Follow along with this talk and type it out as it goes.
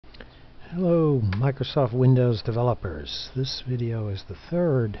Hello Microsoft Windows developers. This video is the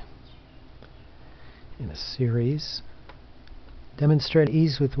third in a series demonstrating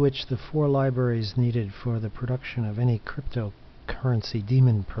ease with which the 4 libraries needed for the production of any cryptocurrency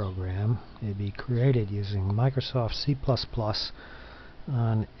daemon program may be created using Microsoft C++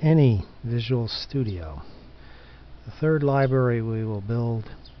 on any Visual Studio. The third library we will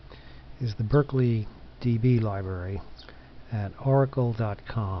build is the Berkeley DB library at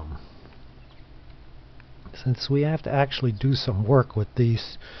oracle.com. Since we have to actually do some work with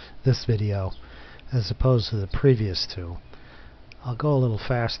this video as opposed to the previous two, I'll go a little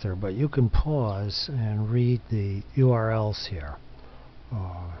faster, but you can pause and read the URLs here.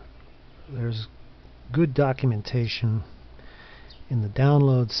 There's good documentation in the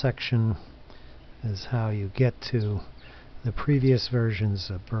download section is how you get to the previous versions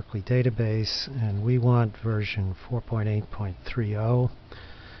of Berkeley Database, and we want version 4.8.30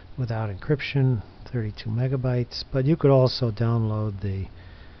 without encryption, 32 megabytes, but you could also download the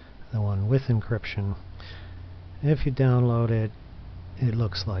one with encryption. If you download it, it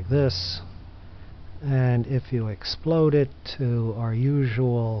looks like this, and if you explode it to our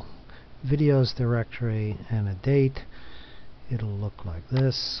usual videos directory and a date, it'll look like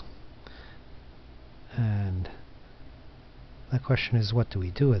this. And the question is, what do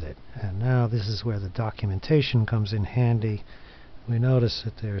we do with it? And now this is where the documentation comes in handy. We notice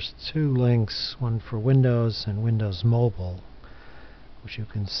that there's 2 links, one for Windows and Windows Mobile, which you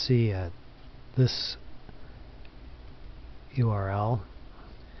can see at this URL.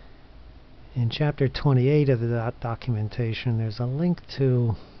 In chapter 28 of the documentation, there's a link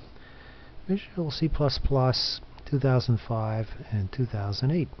to Visual C++ 2005 and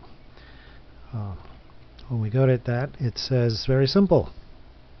 2008. When we go to that, it says very simple.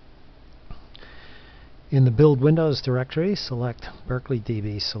 In the Build Windows directory, select Berkeley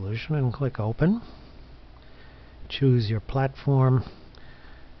DB solution and click Open. Choose your platform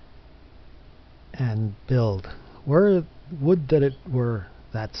and build. Would that it were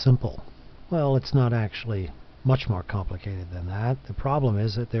that simple. Well, it's not actually much more complicated than that. The problem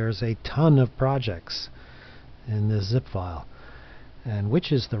is that there's a ton of projects in this zip file. And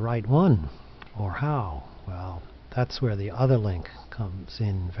which is the right one, or how? Well, that's where the other link comes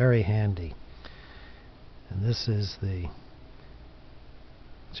in very handy. And this is the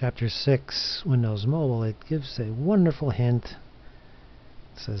Chapter 6, Windows Mobile. It gives a wonderful hint.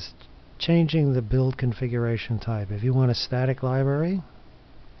 It says, changing the build configuration type. If you want a static library,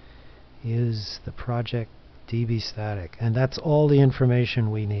 use the project DB static. And that's all the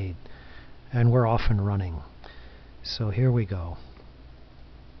information we need. And we're off and running. So here we go.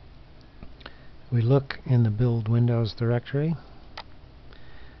 We look in the Build Windows directory,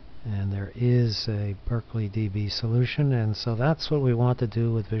 and there is a Berkeley DB solution, and so that's what we want to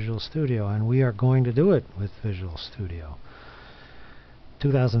do with Visual Studio, and we are going to do it with Visual Studio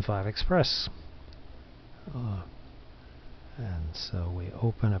 2005 Express. And so we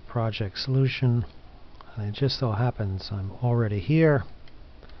open a project solution, and it just so happens I'm already here,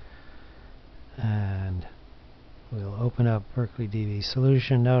 and we'll open up Berkeley DB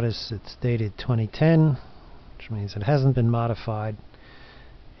solution. Notice it's dated 2010, which means it hasn't been modified.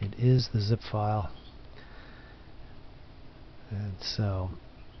 It is the zip file. And so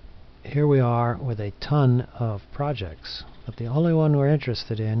here we are with a ton of projects, but the only one we're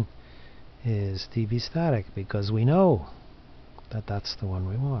interested in is DB static, because we know that that's the one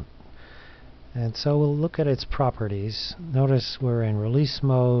we want. And so we'll look at its properties. Notice we're in release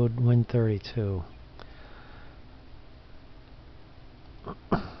mode Win32.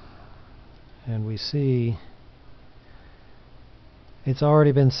 And we see it's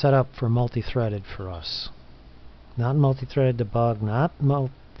already been set up for multi-threaded for us. Not multi-threaded debug, not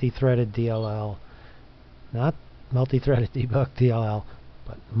multi-threaded DLL, not multi-threaded debug DLL,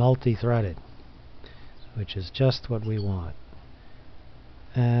 but multi-threaded, which is just what we want.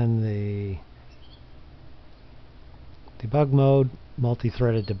 And the debug mode,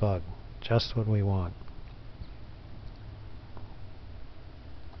 multi-threaded debug, just what we want.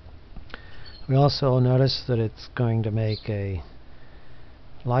 We also notice that it's going to make a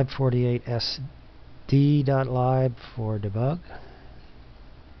lib48sd.lib for debug,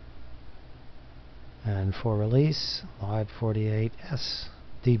 and for release,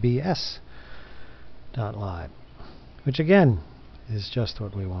 lib48sdbs.lib, which again is just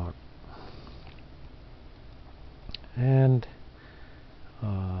what we want. And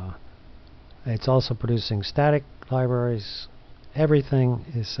it's also producing static libraries. Everything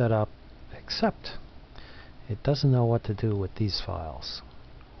is set up, except it doesn't know what to do with these files,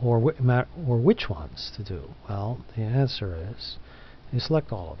 or which ones to do. Well, the answer is you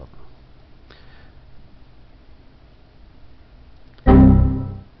select all of them.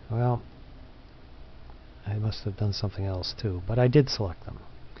 Well, I must have done something else too, but I did select them.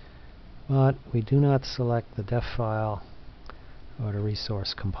 But we do not select the def file or the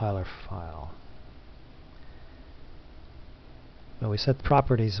resource compiler file. But we set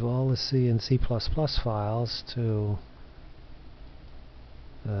properties of all the C and C++ files to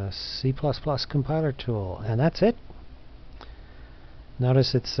the C++ compiler tool, and that's it.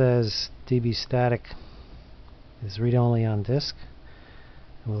 Notice it says DB static is read-only on disk.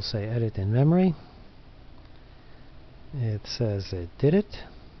 We'll say edit in memory. It says it did it,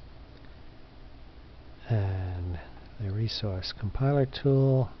 and the resource compiler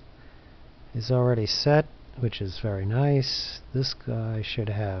tool is already set, which is very nice. This guy should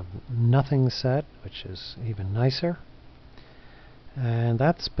have nothing set, which is even nicer. And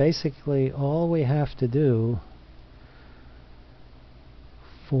that's basically all we have to do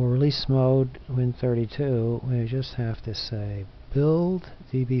for release mode Win32. We just have to say build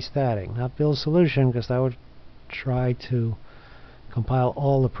DB static, not build solution, because that would try to compile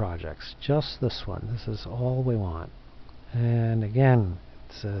all the projects. Just this one. This is all we want. And again,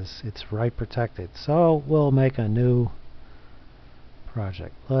 it says it's write protected. So we'll make a new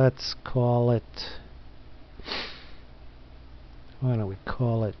project. Let's call it, why don't we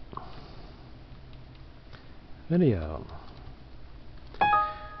call it video?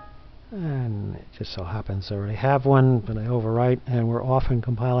 And it just so happens I already have one, but I overwrite and we're off and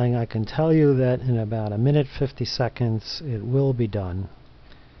compiling. I can tell you that in about 1:50 seconds it will be done.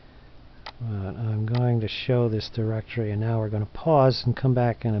 But I'm going to show this directory, and now we're going to pause and come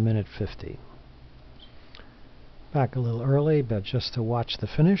back in 1:50. Back a little early, but just to watch the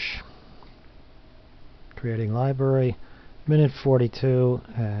finish. Creating library,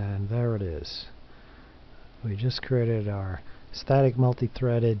 1:42, and there it is. We just created our static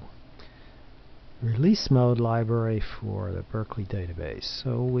multi-threaded release mode library for the Berkeley database.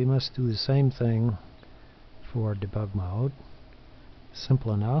 So we must do the same thing for debug mode.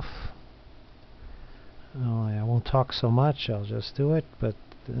 Simple enough. I won't talk so much, I'll just do it, but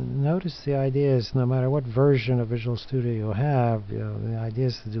notice the idea is no matter what version of Visual Studio you have, the idea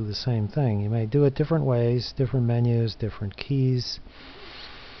is to do the same thing. You may do it different ways, different menus, different keys,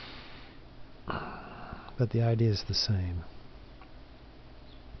 but the idea is the same.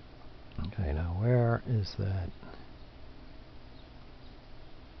 Okay, now where is that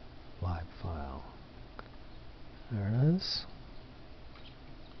live file? There it is.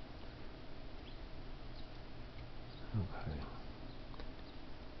 Okay.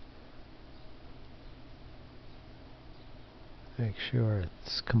 Make sure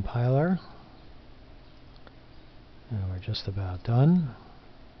it's compiler. And we're just about done.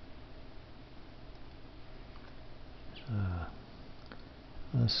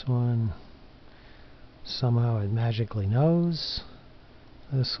 This one, somehow it magically knows.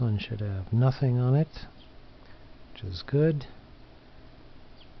 This one should have nothing on it, which is good.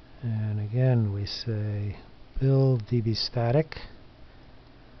 And again, we say build DB static.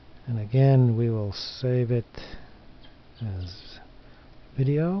 And again, we will save it as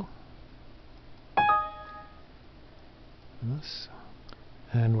video. This.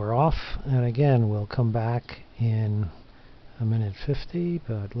 And we're off. And again, we'll come back in 1:50,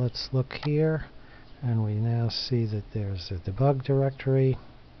 but let's look here, and we now see that there's a debug directory,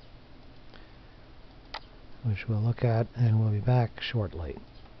 which we'll look at, and we'll be back shortly.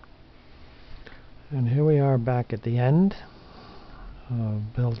 And here we are back at the end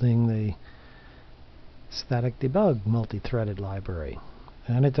of building the static debug multi-threaded library.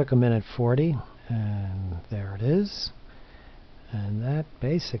 And it took 1:40, and there it is. And that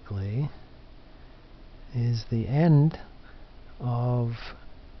basically is the end of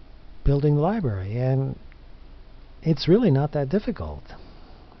building the library, and it's really not that difficult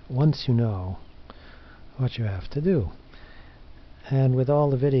once you know what you have to do. And with all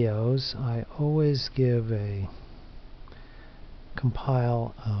the videos, I always give a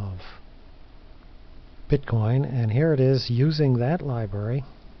compile of Bitcoin, and here it is using that library.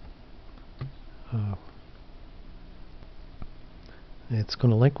 It's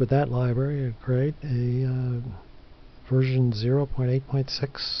going to link with that library and create a version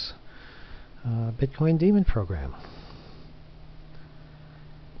 0.8.6 Bitcoin daemon program.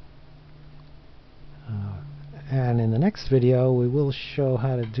 And in the next video we will show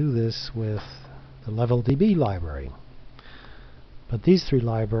how to do this with the Level DB library. But these three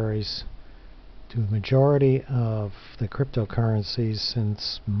libraries do the majority of the cryptocurrencies,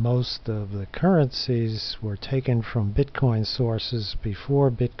 since most of the currencies were taken from Bitcoin sources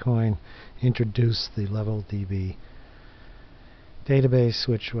before Bitcoin introduced the Level DB database,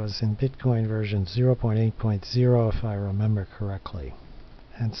 which was in Bitcoin version 0.8.0 if I remember correctly.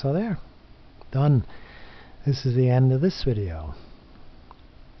 And so there. Done. This is the end of this video.